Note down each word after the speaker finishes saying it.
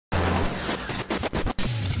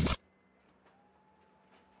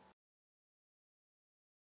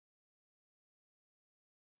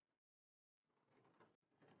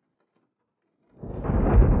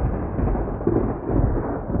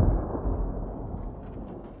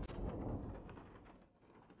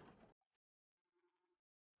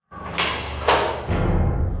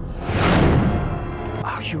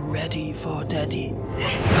you ready for Daddy?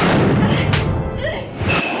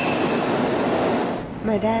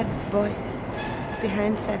 My dad's voice,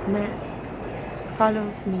 behind that mask,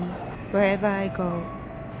 follows me wherever I go.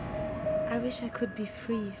 I wish I could be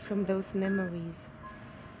free from those memories.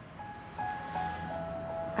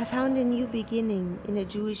 I found a new beginning in a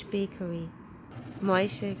Jewish bakery.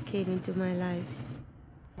 Moishe came into my life.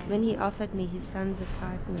 When he offered me his son's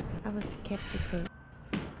apartment, I was skeptical.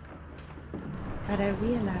 But I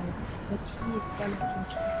realized that he is one I can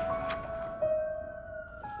trust.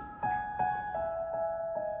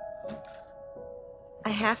 I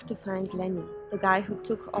have to find Lenny, the guy who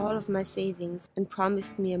took all of my savings and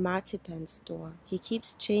promised me a marzipan store. He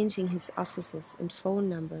keeps changing his offices and phone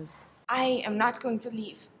numbers. I am not going to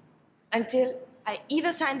leave until I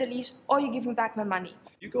either sign the lease or you give me back my money.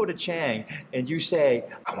 You go to Chang and you say,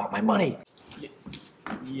 I want my money.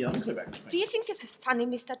 Yeah, I'll go back to Do you think this is funny,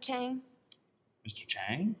 Mr. Chang? Mr.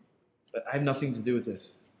 Chang? But I have nothing to do with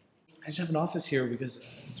this. I just have an office here because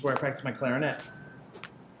it's where I practice my clarinet.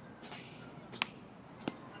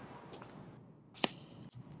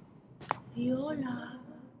 Viola.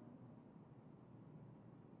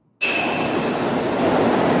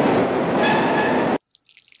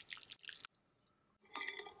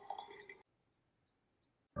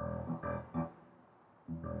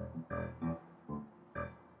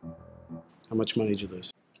 How much money did you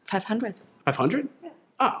lose? 500. 500? Yeah.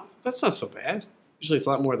 Oh, that's not so bad. Usually it's a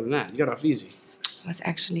lot more than that. You got off easy. It's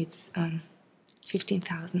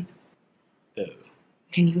 15,000. Oh.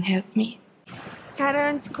 Can you help me?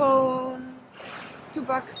 Saturn's cone. $2.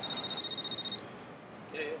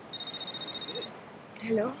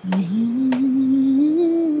 Hello?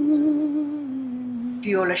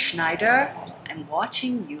 Viola Schneider, I'm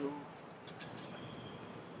watching you.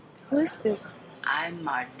 Who is this? I'm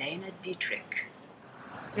Marlene Dietrich.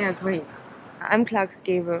 Yeah, great. I'm Clark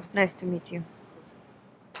Gable. Nice to meet you.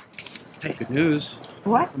 Hey, good news.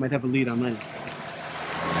 What? I might have a lead on Lenny.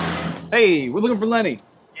 Hey, we're looking for Lenny.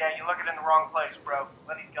 Yeah, you're looking in the wrong place, bro.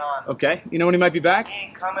 Lenny's gone. Okay. You know when he might be back? He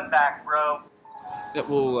ain't coming back, bro. Yeah,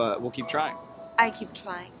 we'll keep trying. I keep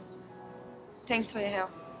trying. Thanks for your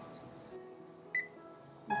help.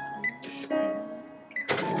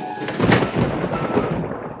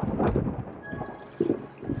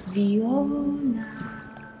 Viola.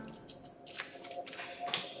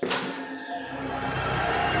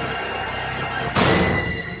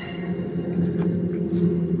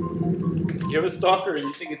 You have a stalker and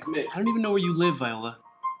you think it's me. I don't even know where you live, Viola.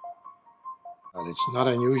 Well, it's not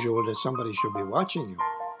unusual that somebody should be watching you.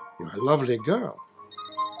 You're a lovely girl.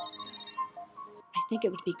 I think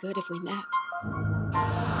it would be good if we met.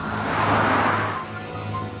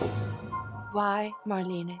 Why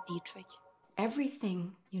Marlene Dietrich?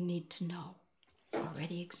 Everything you need to know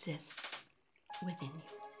already exists within you.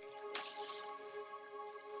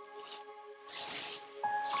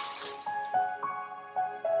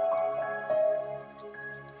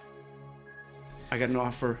 I got an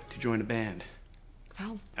offer to join a band.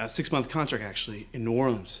 How? A 6-month contract, actually, in New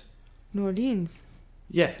Orleans. New Orleans.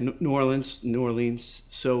 Yeah, New Orleans.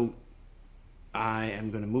 So I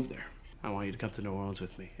am going to move there. I want you to come to New Orleans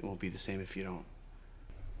with me. It won't be the same if you don't.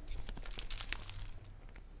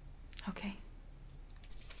 Okay.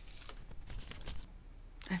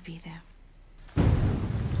 I'll be there.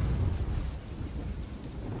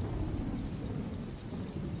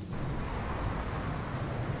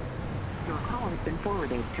 Your call has been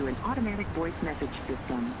forwarded to an automatic voice message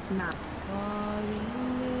system. Not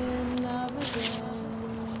Falling in love again,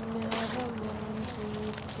 never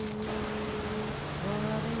wanted to.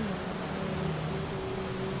 What am I to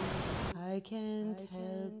do? I can't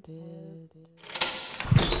help it.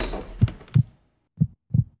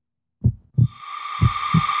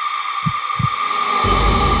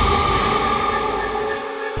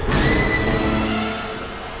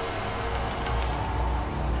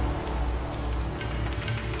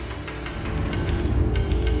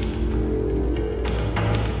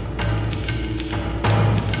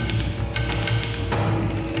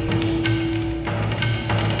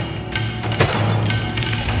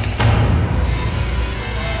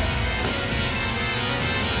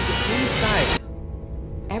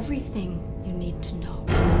 Everything you need to know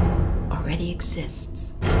already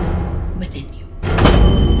exists within you.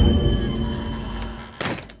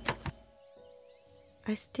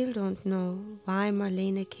 I still don't know why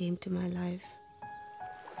Marlene came to my life.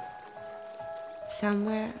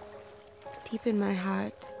 Somewhere deep in my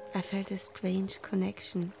heart, I felt a strange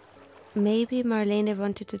connection. Maybe Marlene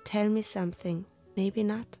wanted to tell me something, maybe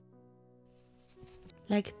not.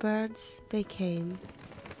 Like birds, they came,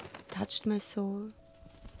 touched my soul,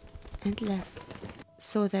 and left.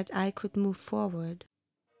 so that I could move forward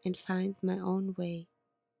and find my own way.